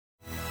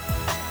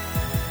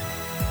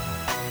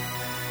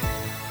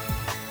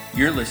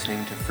You're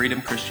listening to Freedom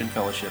Christian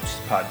Fellowship's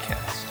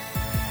podcast.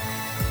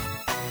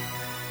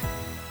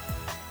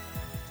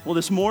 Well,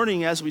 this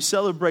morning, as we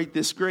celebrate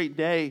this great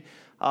day,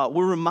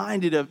 we're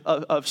reminded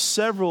of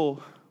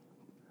several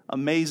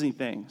amazing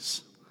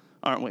things,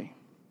 aren't we?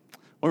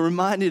 We're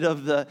reminded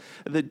of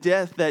the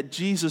death that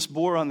Jesus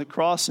bore on the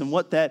cross and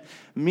what that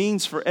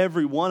means for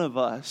every one of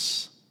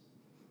us.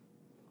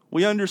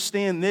 We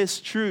understand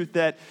this truth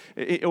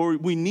or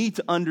we need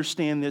to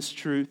understand this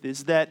truth,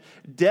 is that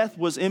death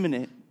was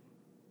imminent.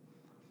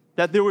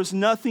 That there was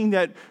nothing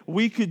that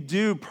we could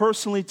do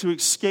personally to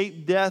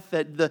escape death,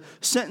 that the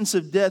sentence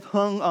of death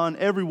hung on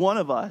every one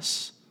of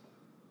us.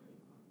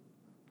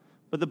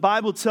 But the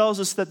Bible tells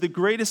us that the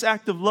greatest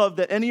act of love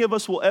that any of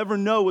us will ever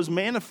know was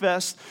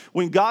manifest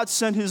when God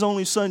sent His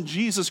only Son,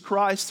 Jesus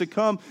Christ, to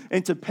come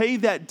and to pay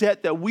that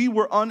debt that we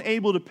were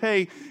unable to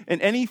pay,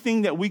 and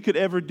anything that we could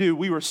ever do.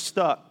 We were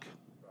stuck.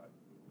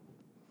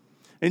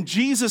 And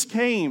Jesus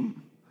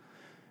came.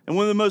 And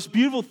one of the most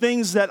beautiful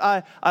things that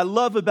I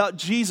love about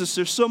Jesus,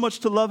 there's so much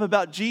to love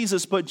about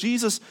Jesus, but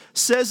Jesus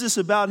says this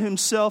about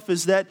Himself,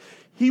 is that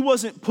He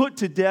wasn't put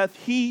to death,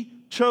 He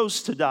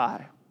chose to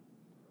die.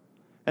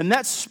 And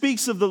that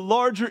speaks of the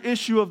larger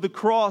issue of the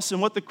cross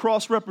and what the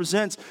cross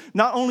represents.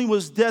 Not only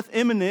was death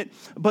imminent,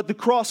 but the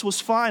cross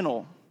was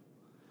final.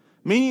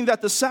 Meaning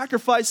that the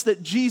sacrifice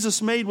that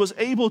Jesus made was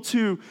able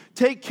to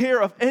take care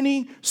of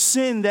any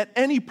sin that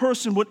any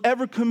person would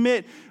ever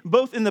commit,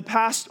 both in the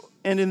past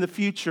and in the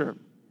future.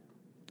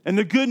 And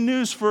the good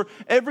news for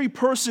every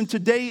person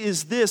today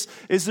is this,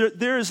 is that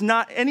there is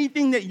not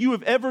anything that you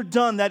have ever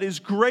done that is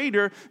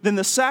greater than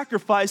the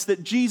sacrifice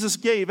that Jesus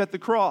gave at the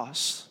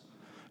cross.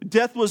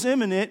 Death was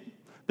imminent,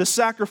 the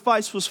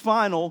sacrifice was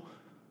final,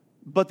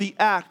 but the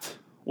act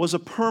was a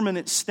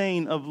permanent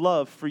stain of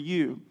love for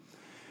you.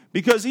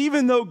 Because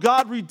even though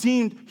God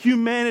redeemed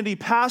humanity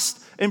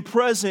past and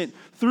present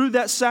through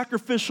that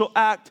sacrificial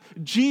act,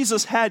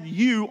 Jesus had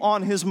you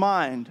on His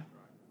mind.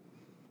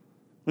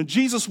 When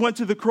Jesus went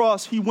to the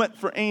cross, He went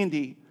for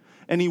Andy,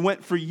 and He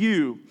went for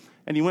you,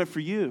 and He went for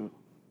you.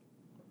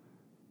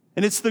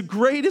 And it's the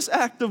greatest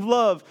act of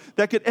love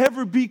that could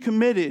ever be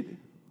committed.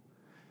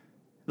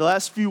 The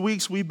last few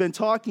weeks, we've been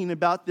talking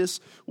about this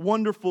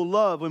wonderful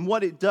love and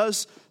what it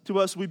does to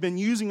us. We've been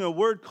using a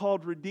word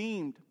called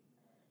redeemed.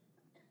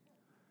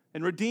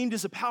 And redeemed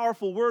is a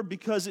powerful word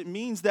because it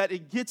means that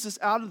it gets us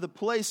out of the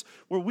place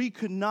where we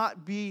could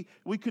not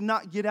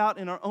get out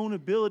in our own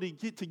ability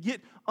to get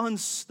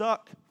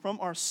unstuck from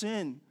our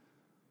sin.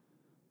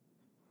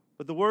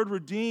 But the word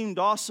redeemed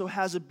also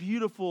has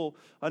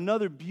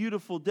another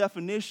beautiful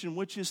definition,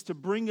 which is to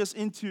bring us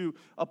into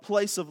a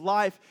place of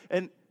life.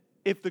 And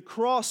if the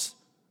cross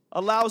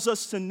allows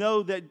us to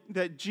know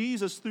that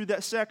Jesus, through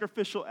that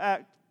sacrificial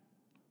act,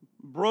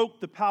 broke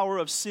the power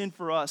of sin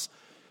for us,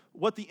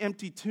 what the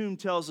empty tomb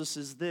tells us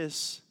is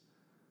this,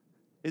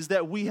 is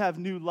that we have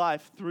new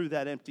life through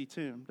that empty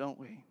tomb, don't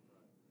we?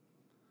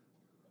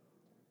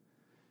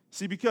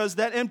 See, because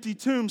that empty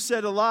tomb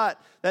said a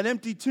lot. That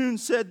empty tomb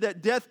said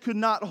that death could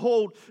not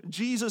hold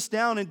Jesus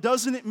down. And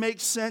doesn't it make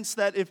sense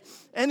that if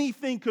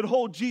anything could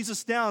hold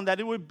Jesus down, that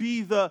it would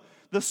be the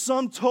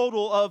sum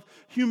total of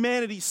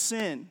humanity's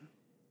sin?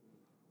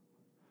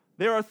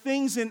 There are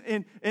things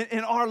in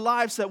our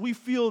lives that we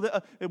feel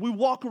that we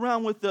walk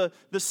around with the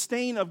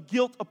stain of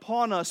guilt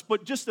upon us.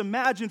 But just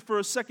imagine for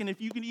a second,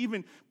 if you can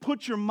even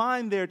put your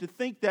mind there, to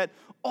think that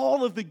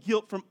all of the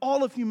guilt from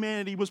all of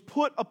humanity was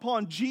put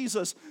upon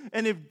Jesus.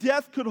 And if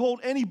death could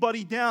hold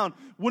anybody down,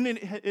 wouldn't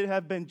it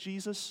have been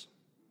Jesus?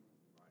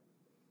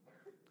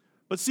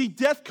 But see,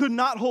 death could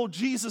not hold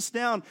Jesus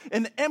down,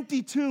 and the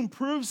empty tomb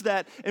proves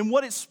that. And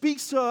what it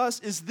speaks to us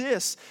is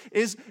this,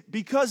 is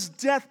because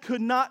death could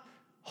not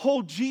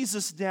hold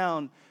Jesus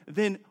down,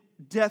 then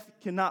death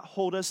cannot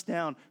hold us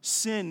down.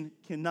 Sin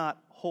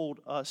cannot hold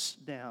us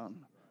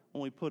down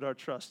when we put our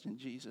trust in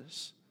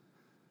Jesus.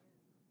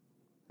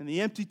 And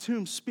the empty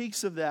tomb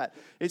speaks of that.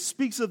 It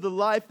speaks of the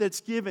life that's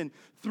given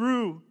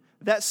through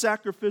that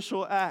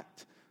sacrificial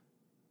act.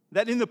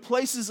 That in the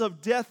places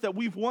of death that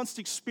we've once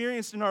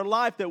experienced in our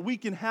life, that we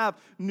can have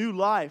new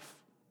life.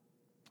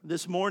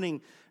 This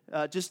morning,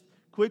 just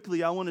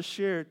quickly, I want to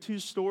share two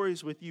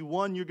stories with you.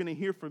 One you're going to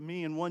hear from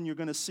me, and one you're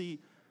going to see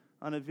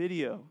on a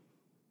video.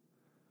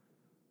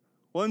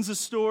 One's a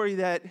story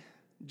that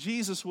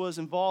Jesus was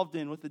involved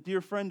in with a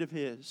dear friend of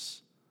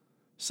his,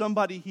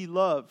 somebody he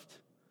loved,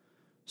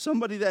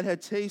 somebody that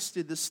had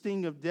tasted the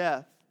sting of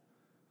death.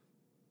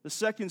 The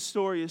second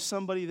story is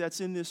somebody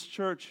that's in this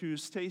church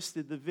who's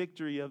tasted the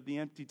victory of the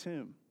empty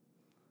tomb.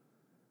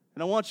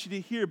 And I want you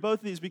to hear both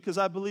of these because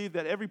I believe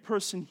that every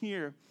person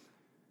here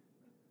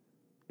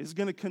is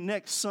going to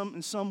connect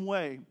in some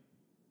way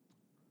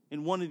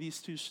in one of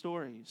these two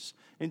stories.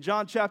 In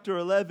John chapter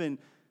 11,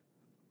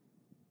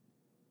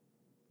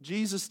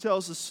 Jesus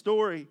tells a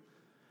story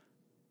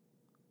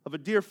of a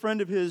dear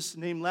friend of his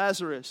named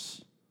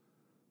Lazarus.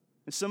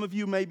 And some of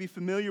you may be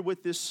familiar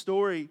with this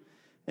story.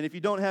 And if you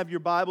don't have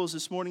your Bibles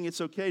this morning, it's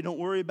okay. Don't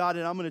worry about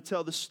it. I'm going to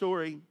tell the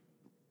story.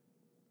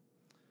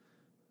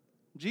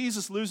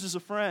 Jesus loses a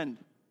friend.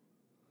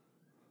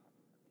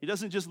 He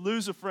doesn't just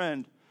lose a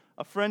friend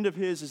of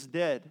his is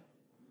dead.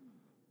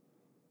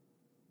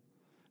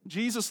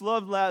 Jesus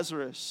loved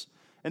Lazarus.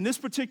 And this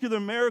particular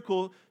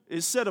miracle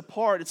is set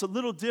apart. It's a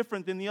little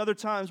different than the other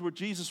times where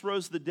Jesus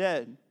rose the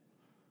dead.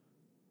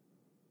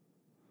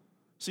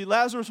 See,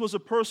 Lazarus was a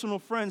personal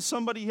friend,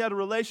 somebody he had a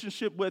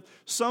relationship with,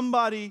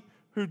 somebody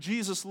who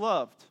Jesus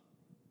loved.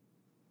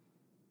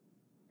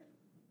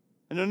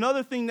 And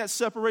another thing that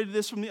separated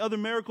this from the other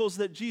miracles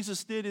that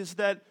Jesus did is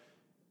that,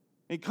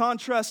 in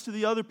contrast to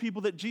the other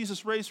people that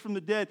Jesus raised from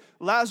the dead,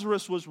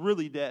 Lazarus was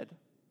really dead.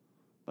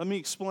 Let me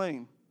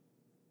explain.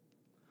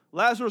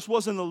 Lazarus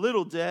wasn't a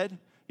little dead.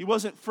 He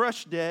wasn't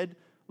fresh dead.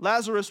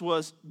 Lazarus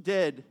was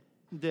dead.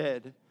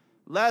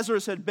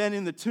 Lazarus had been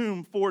in the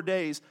tomb 4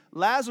 days.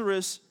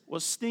 Lazarus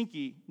was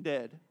stinky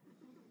dead.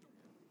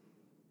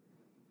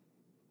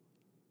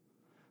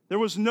 There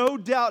was no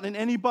doubt in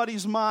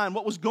anybody's mind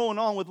what was going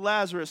on with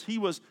Lazarus. He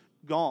was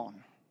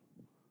gone.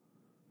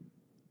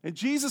 And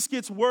Jesus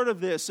gets word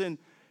of this, and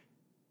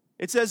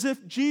it's as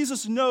if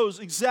Jesus knows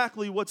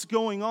exactly what's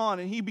going on,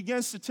 and he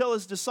begins to tell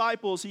his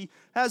disciples. He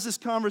has this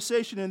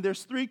conversation, and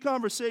there's 3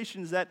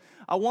 conversations that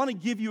I want to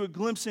give you a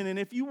glimpse in. And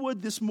if you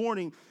would this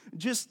morning,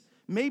 just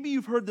maybe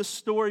you've heard this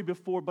story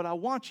before, but I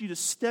want you to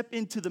step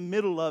into the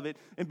middle of it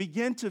and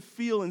begin to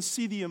feel and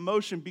see the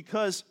emotion,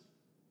 because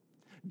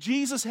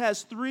Jesus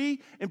has 3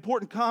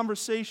 important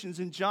conversations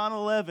in John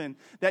 11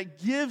 that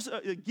gives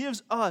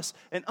us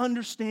an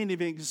understanding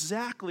of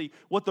exactly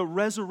what the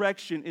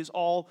resurrection is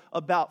all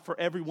about for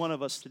every one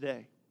of us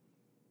today.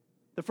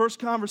 The first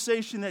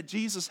conversation that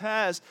Jesus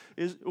has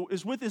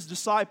is with his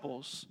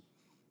disciples.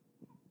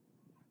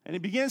 And he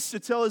begins to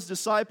tell his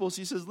disciples,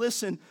 he says,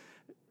 listen,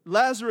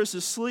 Lazarus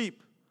is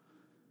asleep.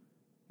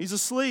 He's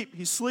asleep.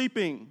 He's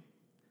sleeping.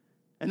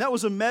 And that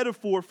was a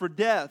metaphor for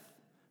death.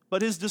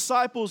 But his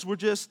disciples were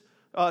just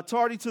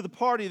tardy to the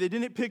party. They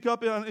didn't pick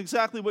up on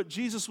exactly what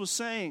Jesus was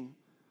saying.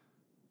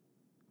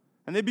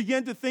 And they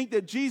began to think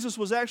that Jesus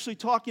was actually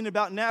talking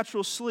about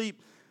natural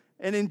sleep.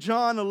 And in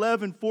John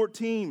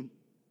 11:14,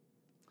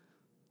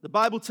 the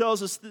Bible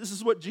tells us this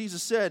is what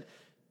Jesus said.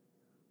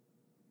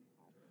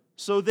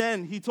 So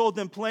then he told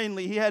them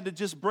plainly, he had to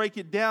just break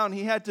it down.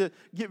 He had to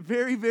get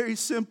very, very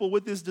simple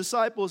with his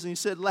disciples. And he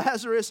said,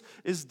 Lazarus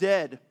is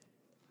dead.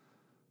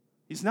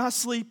 He's not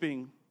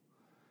sleeping.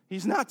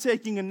 He's not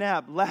taking a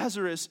nap.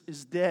 Lazarus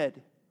is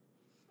dead.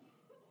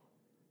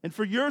 And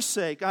for your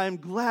sake, I am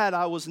glad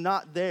I was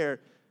not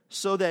there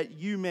so that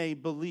you may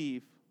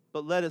believe.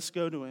 But let us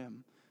go to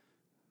him.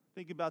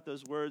 Think about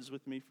those words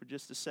with me for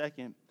just a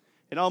second.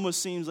 It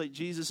almost seems like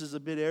Jesus is a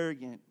bit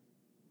arrogant.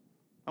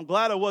 I'm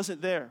glad I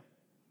wasn't there.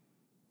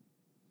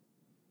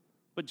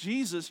 But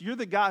Jesus, you're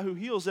the guy who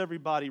heals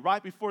everybody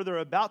right before they're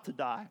about to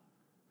die.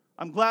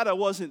 I'm glad I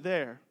wasn't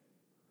there.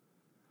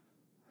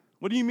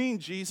 What do you mean,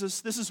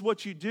 Jesus? This is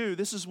what you do.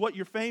 This is what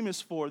you're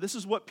famous for. This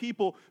is what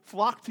people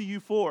flock to you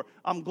for.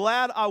 I'm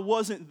glad I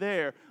wasn't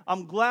there.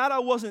 I'm glad I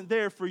wasn't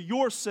there for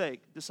your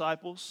sake,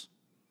 disciples.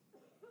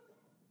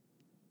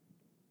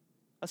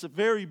 That's a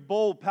very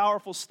bold,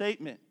 powerful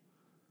statement.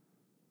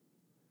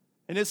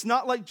 And it's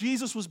not like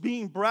Jesus was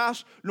being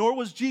brash, nor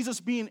was Jesus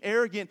being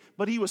arrogant,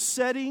 but he was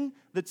setting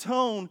the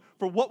tone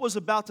for what was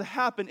about to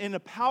happen in a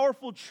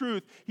powerful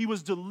truth he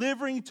was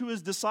delivering to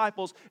his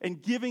disciples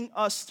and giving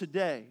us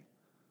today.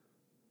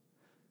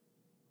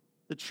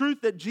 The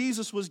truth that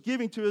Jesus was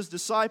giving to his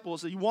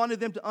disciples that he wanted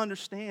them to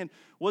understand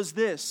was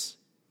this,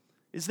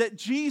 is that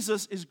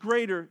Jesus is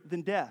greater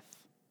than death.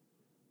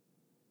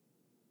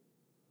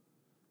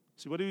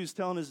 See, what he was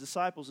telling his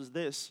disciples is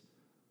this: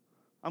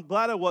 I'm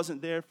glad I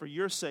wasn't there for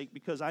your sake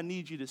because I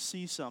need you to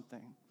see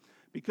something.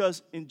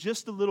 Because in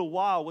just a little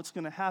while, what's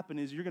going to happen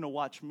is you're going to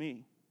watch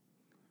me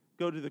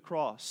go to the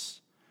cross.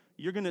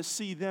 You're going to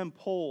see them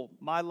pull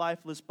my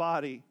lifeless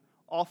body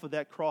off of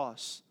that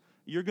cross.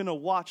 You're going to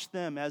watch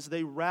them as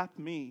they wrap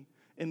me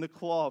in the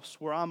cloths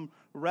where I'm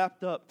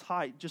wrapped up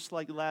tight, just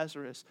like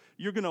Lazarus.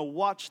 You're going to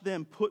watch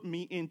them put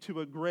me into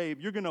a grave.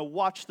 You're going to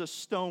watch the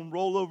stone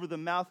roll over the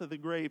mouth of the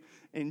grave.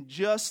 And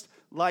just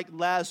like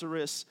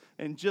Lazarus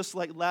and just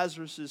like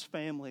Lazarus'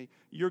 family,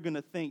 you're going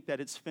to think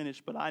that it's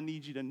finished. But I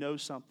need you to know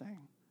something.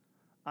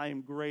 I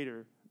am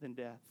greater than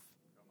death.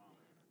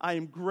 I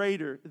am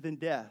greater than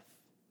death.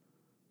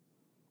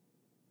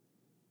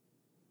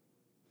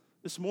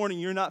 This morning,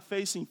 you're not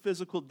facing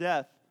physical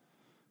death,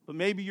 but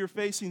maybe you're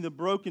facing the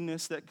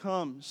brokenness that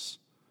comes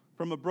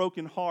from a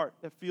broken heart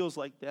that feels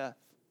like death.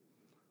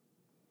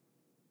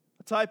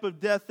 A type of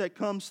death that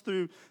comes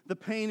through the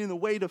pain and the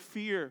weight of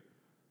fear,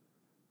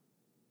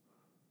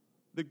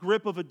 the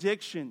grip of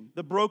addiction,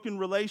 the broken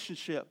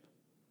relationship.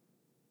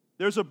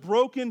 There's a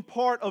broken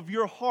part of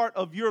your heart,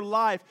 of your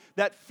life,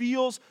 that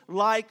feels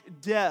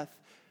like death.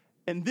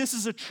 And this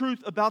is a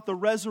truth about the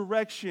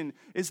resurrection,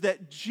 is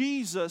that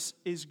Jesus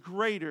is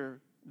greater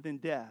than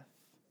death.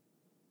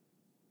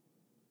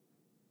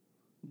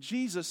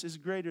 Jesus is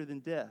greater than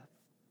death.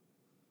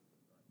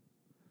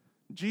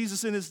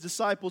 Jesus and his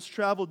disciples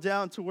traveled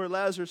down to where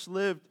Lazarus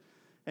lived,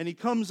 and he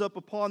comes up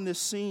upon this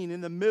scene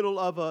in the middle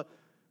of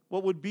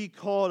what would be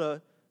called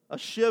a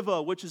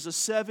Shiva, which is a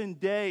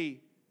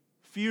 7-day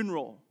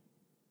funeral.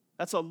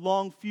 That's a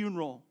long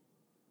funeral.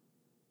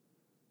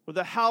 Where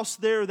the house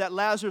there that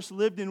Lazarus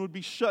lived in would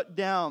be shut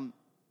down.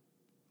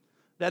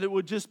 That it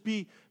would just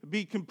be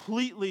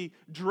completely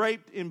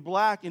draped in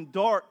black and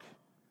dark.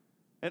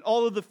 And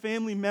all of the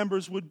family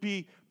members would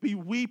be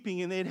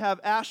weeping, and they'd have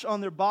ash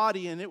on their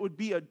body, and it would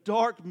be a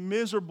dark,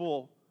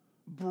 miserable,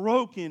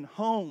 broken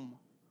home.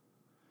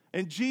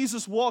 And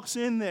Jesus walks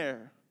in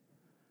there,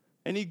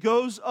 and he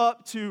goes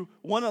up to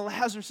one of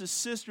Lazarus'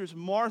 sisters,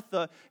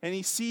 Martha, and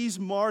he sees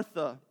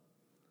Martha.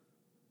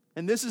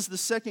 And this is the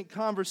second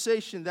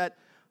conversation that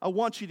I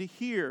want you to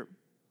hear.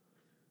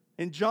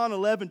 In John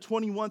 11,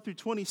 21 through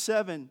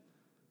 27,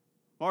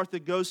 Martha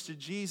goes to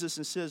Jesus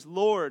and says,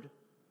 Lord,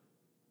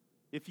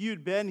 if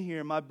you'd been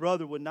here, my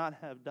brother would not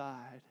have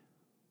died.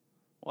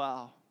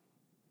 Wow.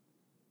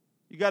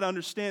 You got to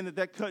understand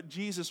that cut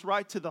Jesus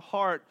right to the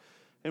heart.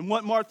 And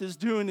what Martha's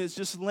doing is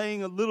just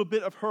laying a little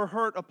bit of her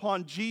hurt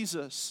upon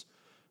Jesus,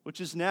 which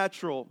is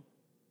natural.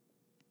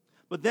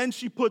 But then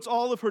she puts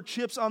all of her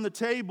chips on the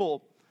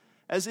table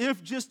as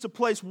if just to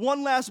place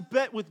one last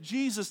bet with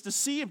Jesus to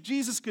see if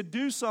Jesus could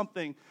do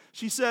something.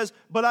 She says,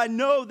 but I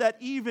know that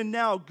even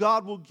now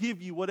God will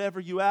give you whatever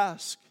you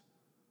ask.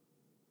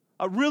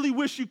 I really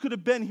wish you could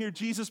have been here,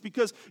 Jesus,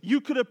 because you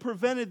could have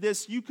prevented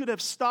this. You could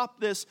have stopped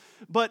this.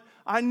 But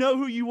I know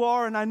who you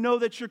are, and I know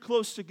that you're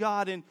close to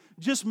God. And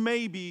just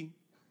maybe,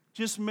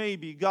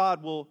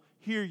 God will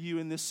hear you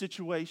in this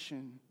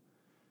situation.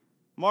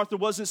 Martha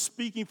wasn't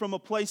speaking from a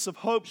place of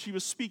hope. She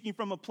was speaking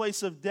from a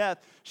place of death.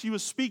 She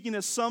was speaking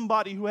as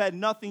somebody who had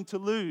nothing to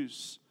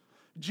lose.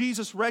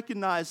 Jesus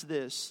recognized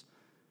this,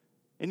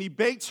 and he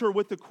baits her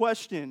with the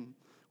question,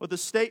 with a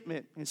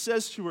statement, and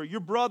says to her, your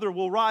brother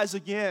will rise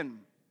again.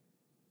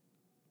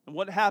 And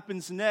what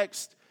happens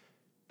next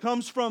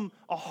comes from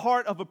a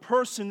heart of a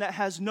person that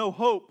has no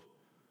hope.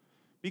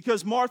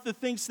 Because Martha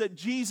thinks that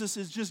Jesus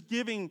is just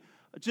giving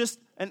just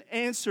an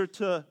answer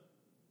to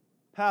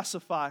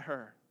pacify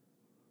her.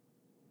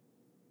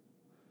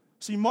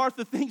 See,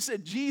 Martha thinks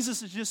that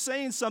Jesus is just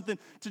saying something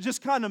to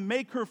just kind of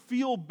make her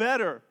feel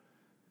better.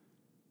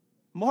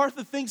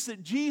 Martha thinks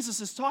that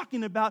Jesus is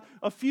talking about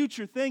a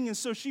future thing, and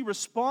so she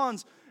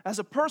responds as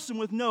a person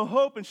with no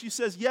hope, and she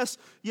says, yes,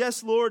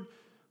 Lord,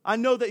 I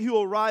know that he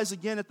will rise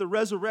again at the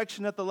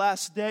resurrection at the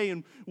last day.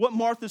 And what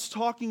Martha's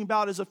talking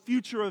about is a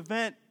future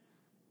event.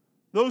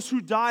 Those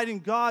who died in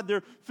God,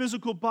 their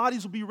physical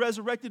bodies will be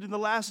resurrected in the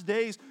last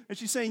days. And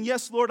she's saying,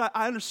 yes, Lord,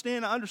 I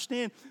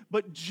understand.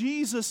 But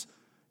Jesus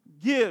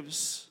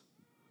gives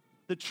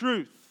the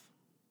truth.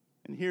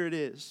 And here it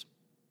is.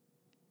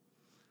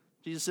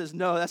 Jesus says,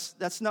 no,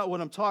 that's not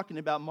what I'm talking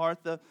about,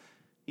 Martha.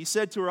 He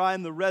said to her, I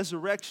am the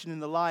resurrection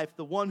and the life.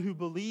 The one who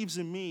believes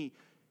in me,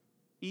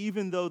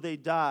 even though they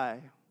die,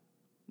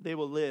 they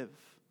will live.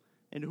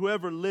 And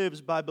whoever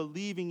lives by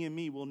believing in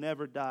me will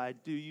never die.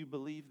 Do you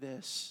believe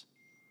this?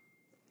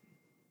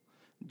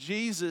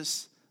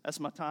 Jesus, that's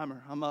my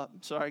timer. I'm up.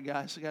 Sorry,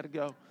 guys. I got to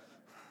go.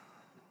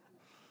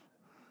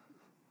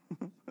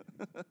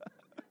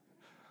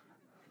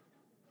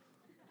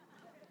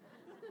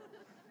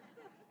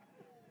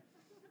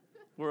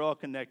 We're all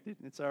connected.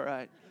 It's all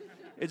right.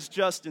 It's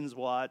Justin's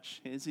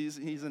watch.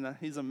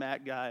 He's a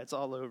Mac guy. It's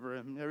all over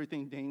him.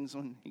 Everything dings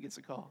when he gets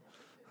a call.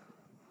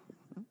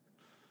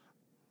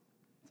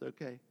 It's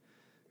okay.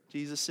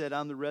 Jesus said,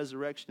 I'm the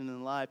resurrection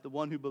and the life. The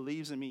one who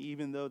believes in me,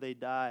 even though they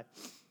die,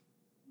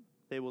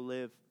 they will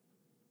live.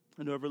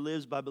 And whoever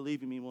lives by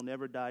believing me will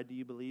never die. Do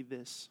you believe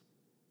this?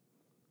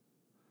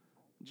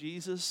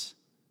 Jesus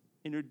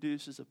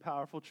introduces a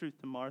powerful truth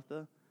to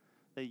Martha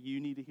that you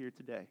need to hear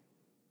today.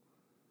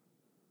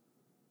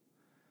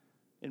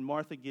 And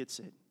Martha gets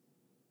it.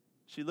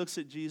 She looks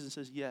at Jesus and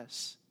says,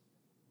 yes,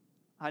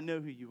 I know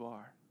who you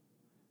are.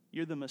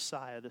 You're the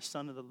Messiah, the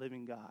Son of the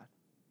living God.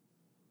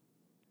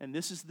 And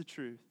this is the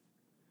truth.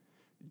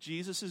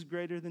 Jesus is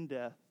greater than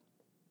death,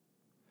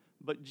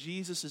 but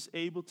Jesus is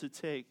able to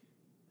take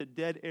the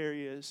dead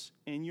areas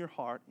in your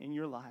heart, in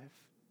your life,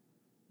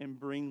 and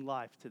bring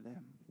life to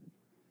them.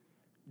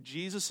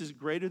 Jesus is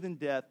greater than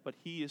death, but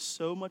he is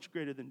so much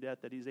greater than death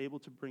that he's able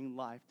to bring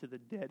life to the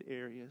dead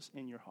areas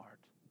in your heart.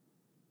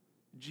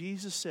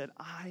 Jesus said,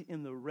 I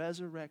am the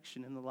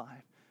resurrection and the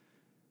life.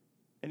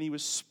 And he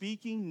was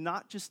speaking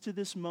not just to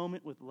this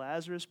moment with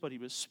Lazarus, but he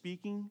was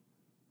speaking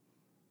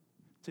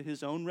to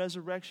his own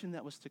resurrection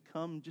that was to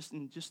come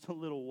in just a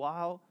little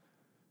while.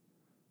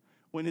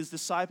 When his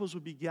disciples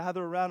would be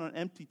gathered around an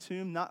empty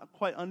tomb, not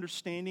quite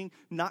understanding,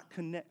 not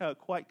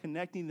quite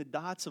connecting the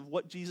dots of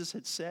what Jesus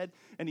had said.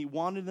 And he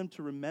wanted them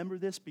to remember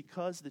this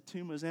because the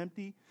tomb was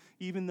empty.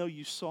 Even though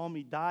you saw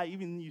me die,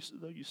 even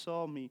though you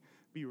saw me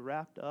be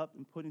wrapped up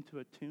and put into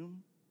a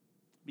tomb,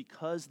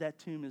 because that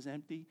tomb is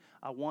empty,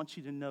 I want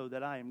you to know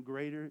that I am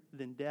greater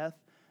than death,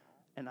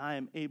 and I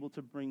am able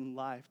to bring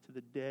life to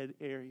the dead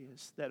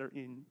areas that are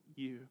in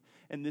you.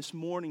 And this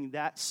morning,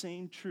 that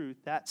same truth,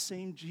 that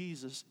same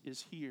Jesus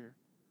is here,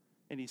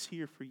 and he's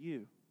here for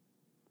you.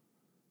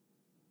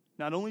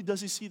 Not only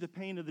does he see the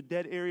pain of the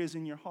dead areas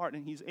in your heart,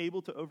 and he's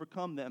able to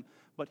overcome them,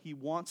 but he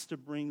wants to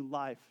bring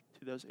life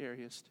to those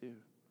areas too.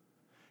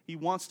 He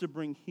wants to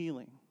bring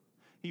healing.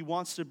 He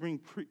wants to bring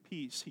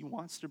peace. He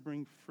wants to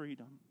bring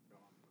freedom.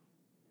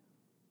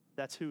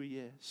 That's who He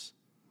is.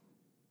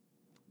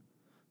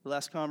 The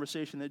last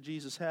conversation that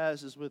Jesus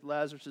has is with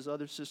Lazarus'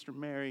 other sister,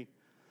 Mary.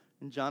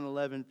 In John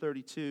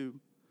 11:32,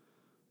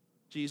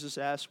 Jesus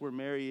asks where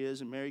Mary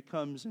is, and Mary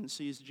comes and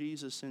sees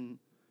Jesus. And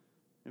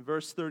in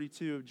verse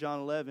 32 of John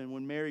 11,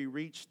 when Mary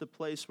reached the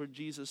place where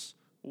Jesus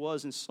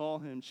was and saw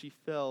Him, she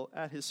fell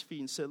at His feet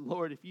and said,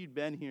 "Lord, if you'd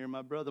been here,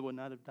 my brother would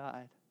not have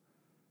died."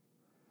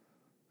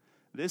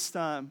 This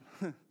time,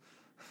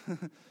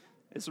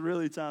 it's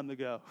really time to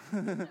go.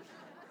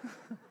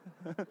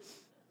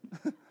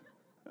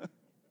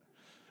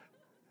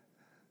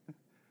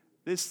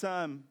 This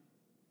time,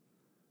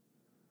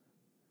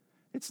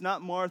 it's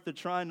not Martha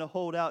trying to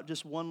hold out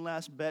just one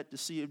last bet to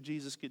see if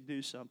Jesus could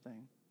do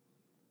something.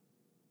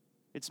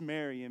 It's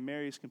Mary, and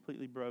Mary is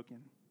completely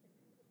broken.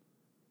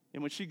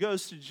 And when she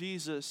goes to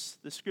Jesus,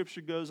 the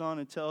scripture goes on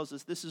and tells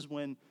us this is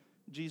when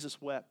Jesus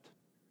wept.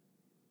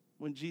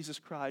 When Jesus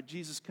cried,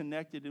 Jesus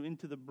connected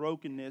into the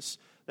brokenness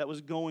that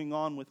was going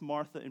on with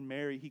Martha and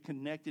Mary. He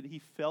connected, He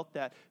felt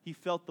that. He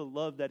felt the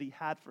love that He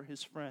had for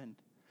His friend.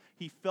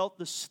 He felt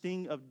the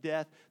sting of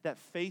death that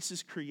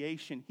faces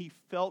creation. He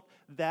felt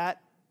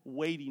that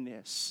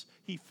weightiness.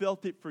 He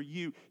felt it for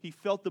you. He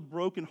felt the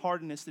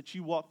brokenheartedness that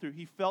you walked through.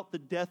 He felt the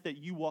death that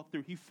you walked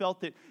through. He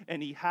felt it,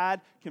 and He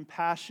had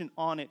compassion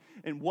on it.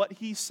 And what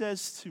He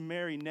says to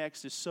Mary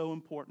next is so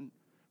important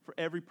for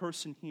every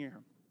person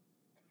here.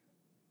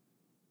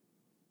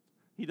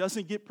 He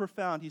doesn't get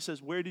profound. He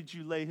says, "Where did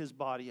you lay His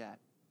body at?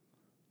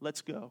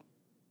 Let's go."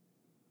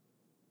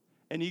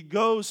 And He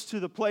goes to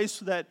the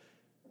place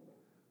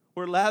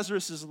where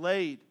Lazarus is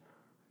laid.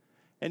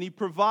 And He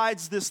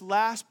provides this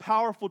last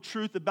powerful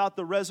truth about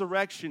the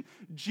resurrection.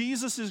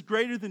 Jesus is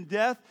greater than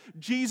death.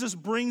 Jesus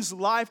brings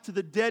life to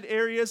the dead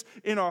areas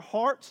in our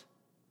heart.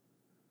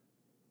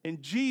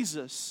 And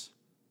Jesus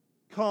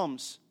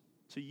comes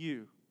to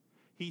you.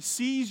 He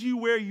sees you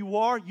where you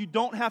are. You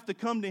don't have to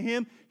come to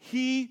Him.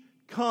 He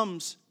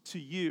comes to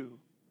you.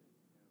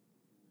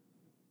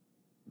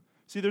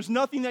 See, there's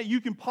nothing that you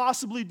can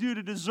possibly do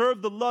to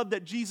deserve the love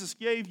that Jesus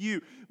gave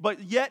you, but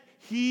yet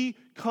He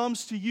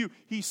comes to you.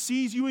 He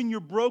sees you in your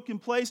broken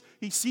place.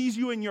 He sees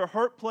you in your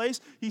hurt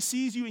place. He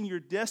sees you in your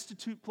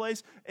destitute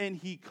place, and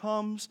He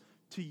comes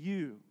to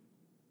you.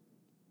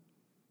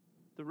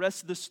 The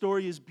rest of the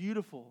story is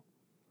beautiful.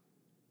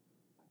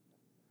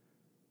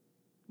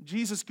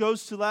 Jesus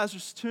goes to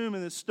Lazarus' tomb,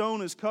 and the stone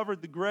has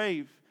covered the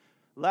grave.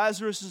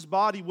 Lazarus'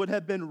 body would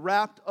have been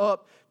wrapped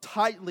up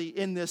tightly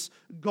in this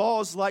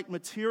gauze-like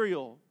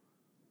material.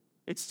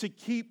 It's to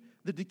keep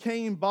the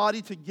decaying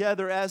body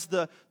together as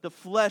the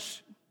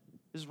flesh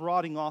is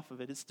rotting off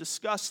of it. It's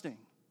disgusting.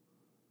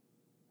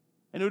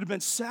 And it would have been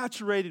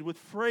saturated with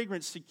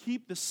fragrance to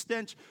keep the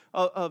stench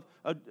of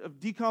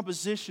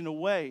decomposition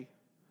away.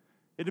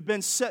 It had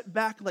been set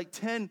back like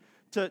 10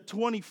 to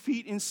 20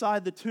 feet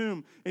inside the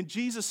tomb. And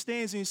Jesus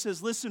stands and He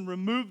says, "Listen,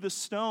 remove the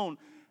stone."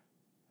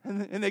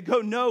 And they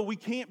go, "No, we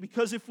can't,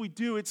 because if we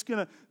do,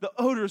 the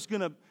odor is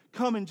gonna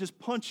come and just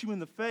punch you in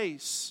the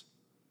face."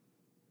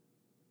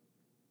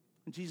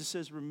 And Jesus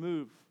says,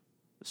 "Remove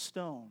the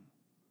stone."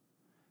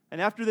 And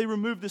after they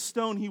remove the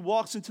stone, He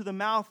walks into the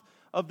mouth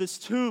of this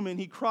tomb and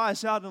He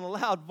cries out in a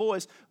loud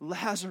voice,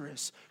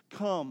 "Lazarus,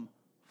 come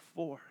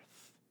forth."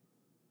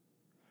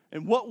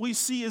 And what we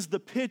see is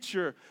the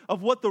picture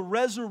of what the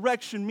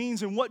resurrection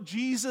means and what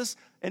Jesus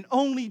and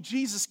only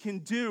Jesus can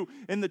do.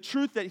 And the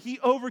truth that He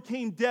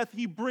overcame death,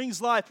 He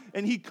brings life,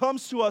 and He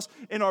comes to us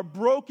in our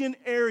broken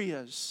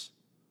areas.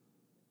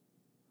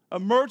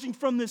 Emerging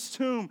from this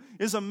tomb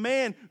is a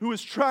man who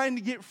is trying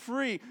to get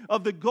free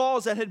of the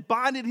gauze that had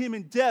binded him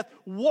in death,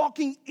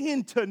 walking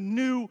into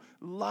new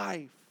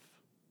life.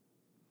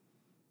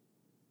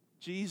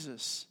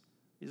 Jesus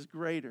is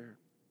greater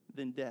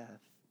than death.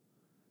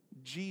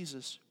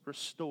 Jesus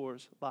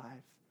restores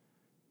life,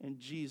 and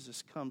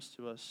Jesus comes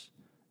to us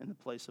in the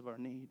place of our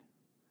need.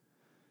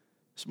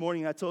 This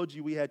morning I told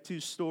you we had two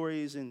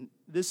stories, and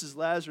this is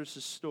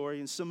Lazarus' story,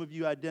 and some of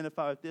you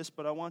identify with this,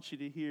 but I want you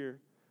to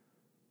hear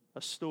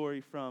a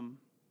story from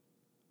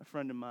a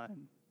friend of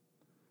mine.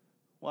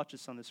 Watch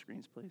this on the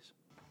screens, please.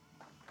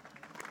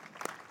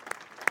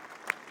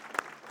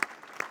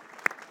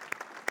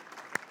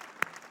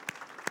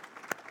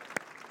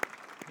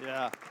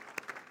 Yeah.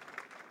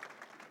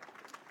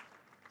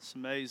 It's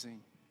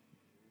amazing.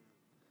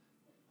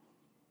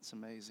 It's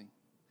amazing.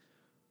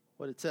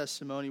 What a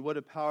testimony. What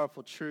a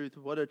powerful truth.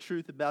 What a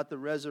truth about the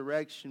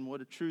resurrection.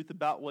 What a truth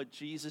about what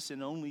Jesus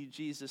and only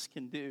Jesus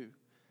can do.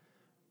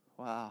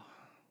 Wow.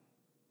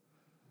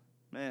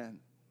 Man.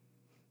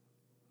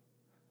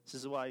 This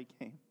is why He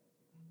came.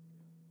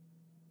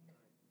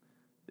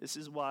 This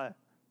is why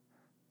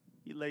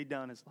He laid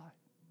down His life.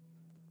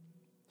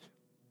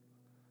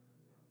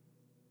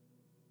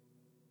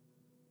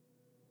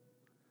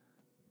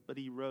 But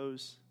He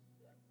rose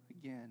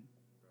again.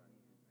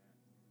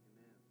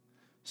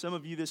 Some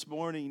of you this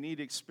morning need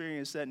to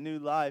experience that new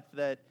life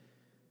that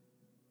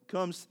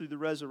comes through the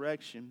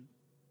resurrection.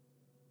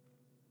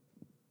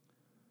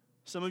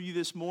 Some of you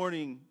this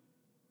morning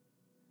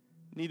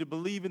need to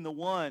believe in the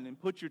one and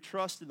put your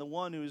trust in the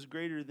one who is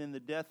greater than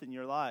the death in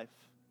your life.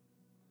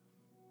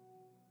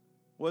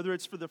 Whether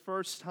it's for the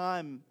first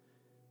time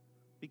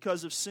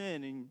because of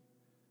sin and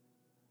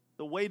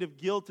the weight of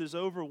guilt is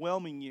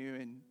overwhelming you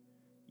and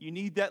you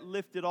need that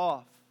lifted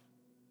off.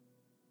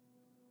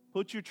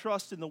 Put your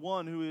trust in the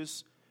one who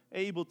is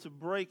able to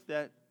break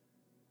that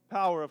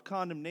power of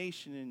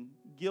condemnation and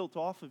guilt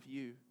off of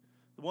you.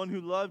 The one who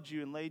loved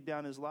you and laid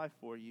down his life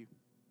for you.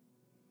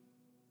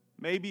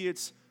 Maybe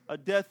it's a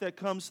death that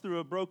comes through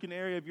a broken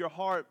area of your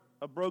heart,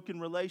 a broken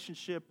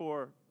relationship,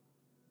 or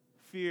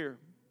fear.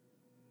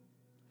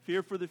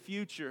 Fear for the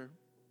future.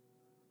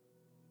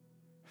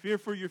 Fear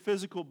for your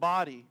physical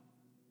body.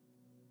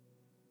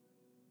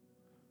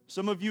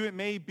 Some of you, it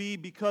may be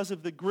because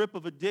of the grip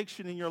of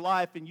addiction in your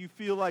life and you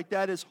feel like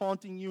that is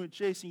haunting you and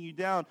chasing you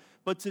down.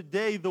 But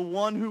today, the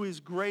one who is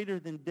greater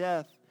than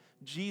death,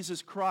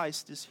 Jesus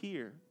Christ, is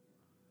here.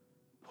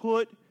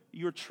 Put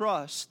your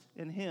trust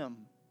in him.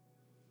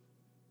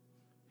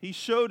 He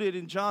showed it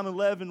in John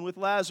 11 with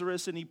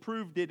Lazarus, and he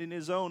proved it in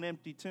his own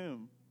empty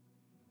tomb.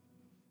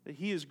 That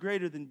he is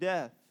greater than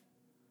death.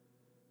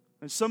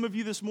 And some of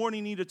you this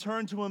morning need to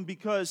turn to him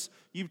because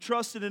you've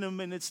trusted in him,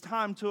 and it's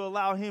time to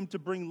allow him to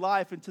bring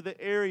life into the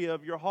area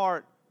of your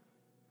heart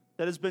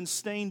that has been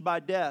stained by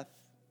death.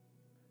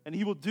 And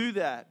he will do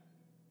that.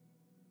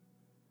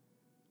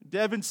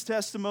 Devin's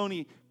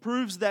testimony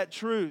proves that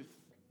truth.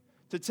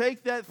 To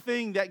take that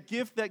thing, that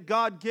gift that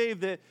God gave,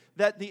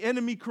 that the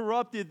enemy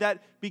corrupted,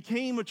 that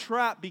became a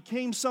trap,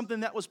 became something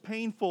that was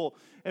painful.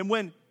 And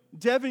when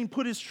Devin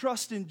put his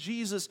trust in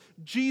Jesus,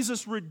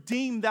 Jesus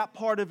redeemed that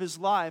part of his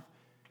life.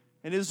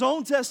 And his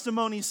own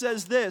testimony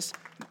says this: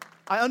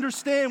 I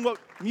understand what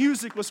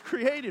music was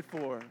created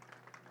for.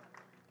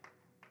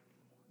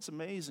 It's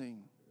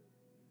amazing.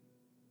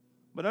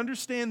 But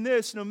understand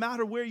this, no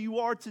matter where you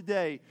are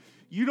today,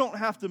 you don't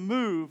have to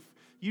move.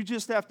 You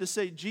just have to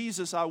say,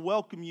 Jesus, I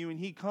welcome you, and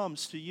he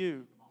comes to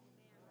you.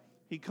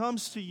 He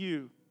comes to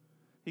you.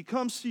 He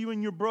comes to you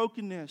in your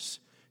brokenness.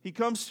 He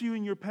comes to you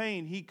in your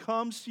pain. He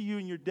comes to you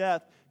in your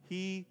death.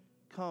 He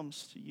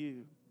comes to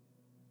you.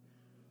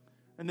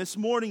 And this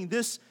morning,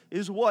 this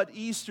is what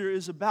Easter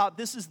is about.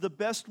 This is the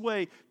best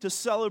way to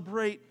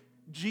celebrate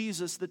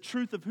Jesus, the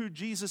truth of who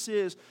Jesus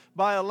is,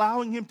 by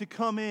allowing him to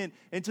come in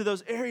into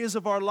those areas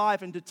of our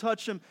life and to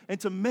touch them and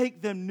to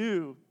make them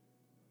new,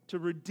 to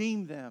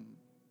redeem them.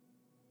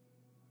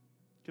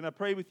 Can I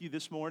pray with you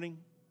this morning?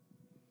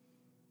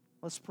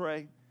 Let's pray.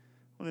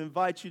 I want to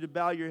invite you to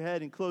bow your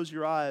head and close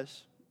your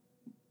eyes.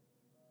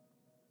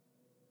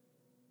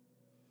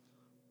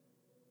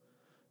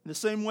 In the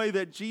same way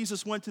that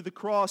Jesus went to the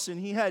cross and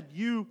he had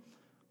you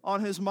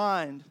on his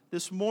mind,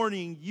 this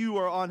morning you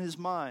are on his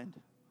mind.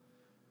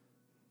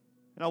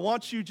 And I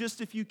want you,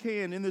 just if you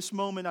can, in this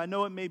moment, I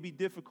know it may be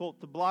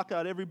difficult to block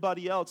out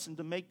everybody else and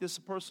to make this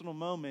a personal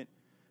moment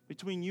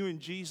between you and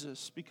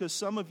Jesus, because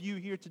some of you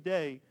here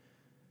today,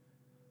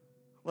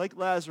 like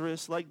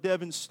Lazarus, like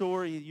Devin's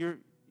story,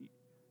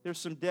 there's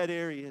some dead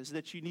areas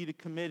that you need to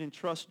commit and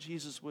trust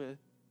Jesus with.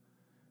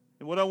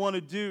 And what I want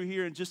to do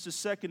here in just a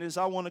second is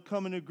I want to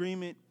come in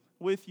agreement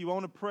with you. I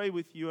want to pray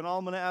with you. And all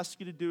I'm going to ask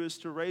you to do is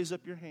to raise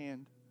up your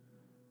hand.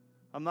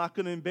 I'm not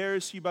going to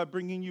embarrass you by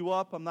bringing you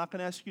up. I'm not going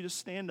to ask you to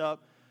stand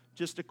up.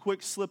 Just a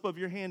quick slip of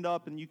your hand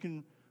up and you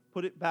can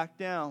put it back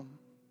down.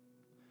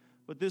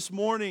 But this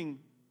morning,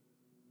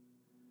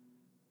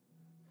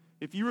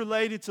 if you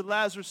related to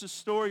Lazarus'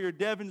 story or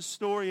Devin's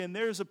story and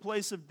there's a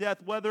place of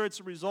death, whether it's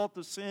a result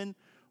of sin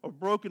or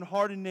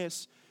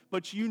brokenheartedness,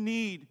 but you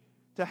need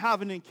to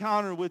have an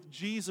encounter with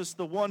Jesus,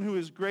 the one who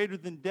is greater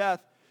than death,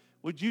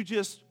 would you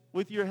just,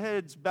 with your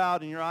heads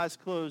bowed and your eyes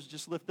closed,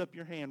 just lift up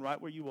your hand right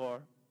where you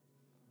are?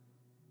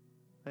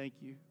 Thank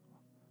you.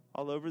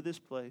 All over this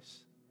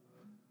place.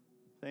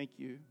 Thank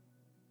you.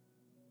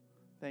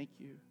 Thank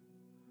you.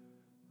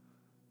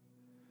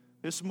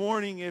 This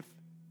morning, if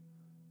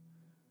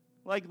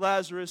like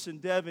Lazarus and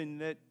Devin,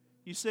 that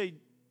you say,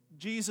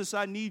 Jesus,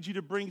 I need you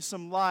to bring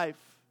some life.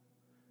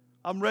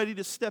 I'm ready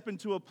to step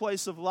into a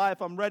place of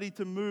life. I'm ready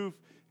to move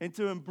and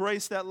to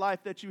embrace that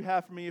life that you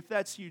have for me. If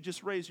that's you,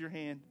 just raise your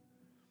hand.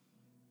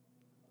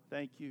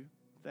 Thank you.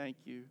 Thank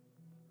you.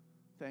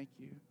 Thank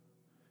you.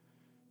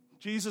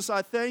 Jesus,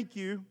 I thank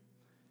you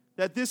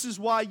that this is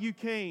why you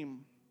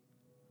came.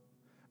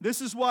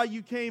 This is why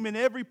you came, and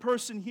every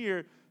person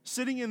here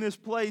sitting in this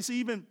place,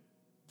 even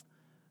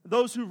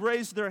those who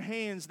raised their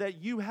hands,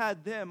 that you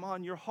had them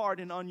on your heart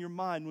and on your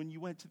mind when you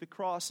went to the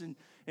cross. And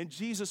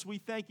Jesus, we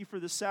thank you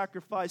for the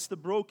sacrifice,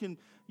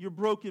 your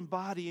broken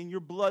body and your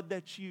blood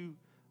that you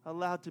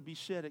allowed to be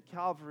shed at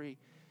Calvary,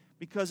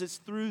 because it's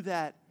through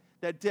that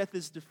death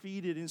is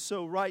defeated. And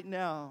so right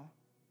now,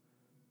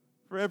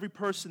 for every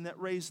person that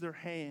raised their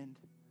hand,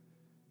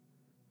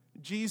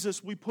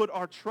 Jesus, we put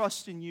our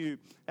trust in you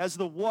as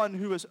the one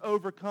who has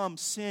overcome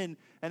sin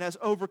and has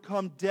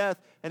overcome death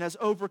and has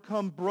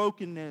overcome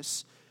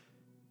brokenness.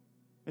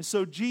 And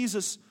so,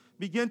 Jesus,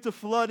 begin to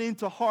flood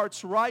into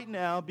hearts right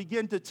now.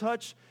 Begin to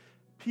touch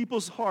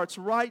people's hearts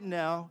right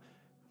now.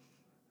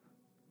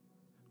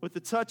 with the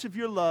touch of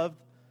your love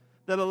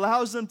that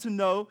allows them to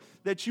know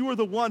that you are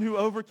the one who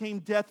overcame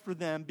death for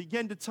them.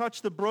 Begin to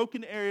touch the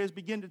broken areas.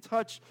 Begin to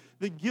touch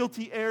the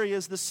guilty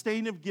areas, the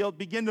stain of guilt.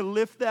 Begin to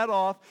lift that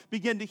off.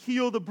 Begin to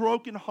heal the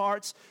broken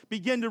hearts.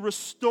 Begin to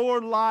restore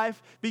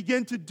life.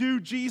 Begin to do,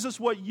 Jesus,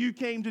 what you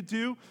came to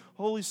do.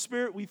 Holy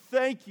Spirit, we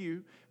thank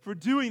you for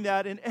doing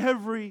that in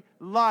every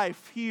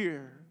life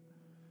here.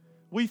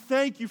 We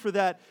thank you for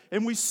that,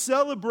 and we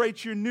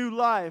celebrate your new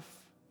life.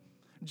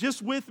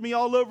 Just with me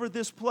all over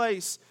this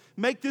place,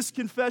 make this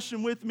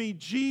confession with me.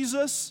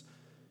 Jesus,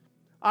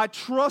 I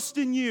trust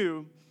in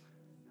you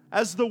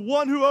as the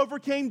one who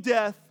overcame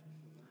death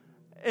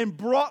and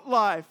brought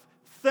life.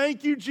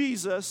 Thank you,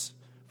 Jesus,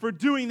 for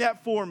doing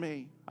that for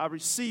me. I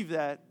receive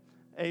that.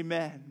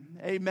 Amen.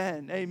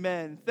 Amen.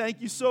 Amen.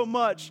 Thank you so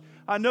much.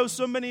 I know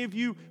so many of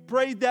you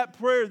prayed that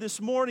prayer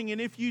this morning, and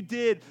if you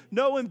did,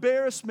 no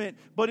embarrassment,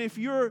 but if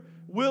you're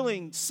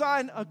willing,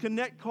 sign a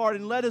Connect card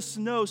and let us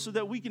know so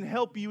that we can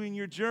help you in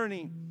your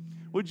journey.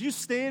 Would you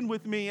stand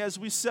with me as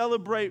we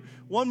celebrate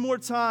one more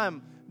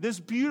time this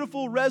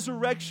beautiful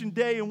resurrection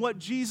day and what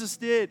Jesus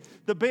did?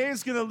 The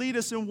band's going to lead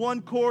us in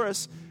one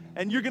chorus,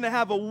 and you're going to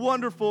have a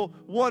wonderful,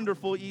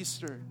 wonderful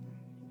Easter.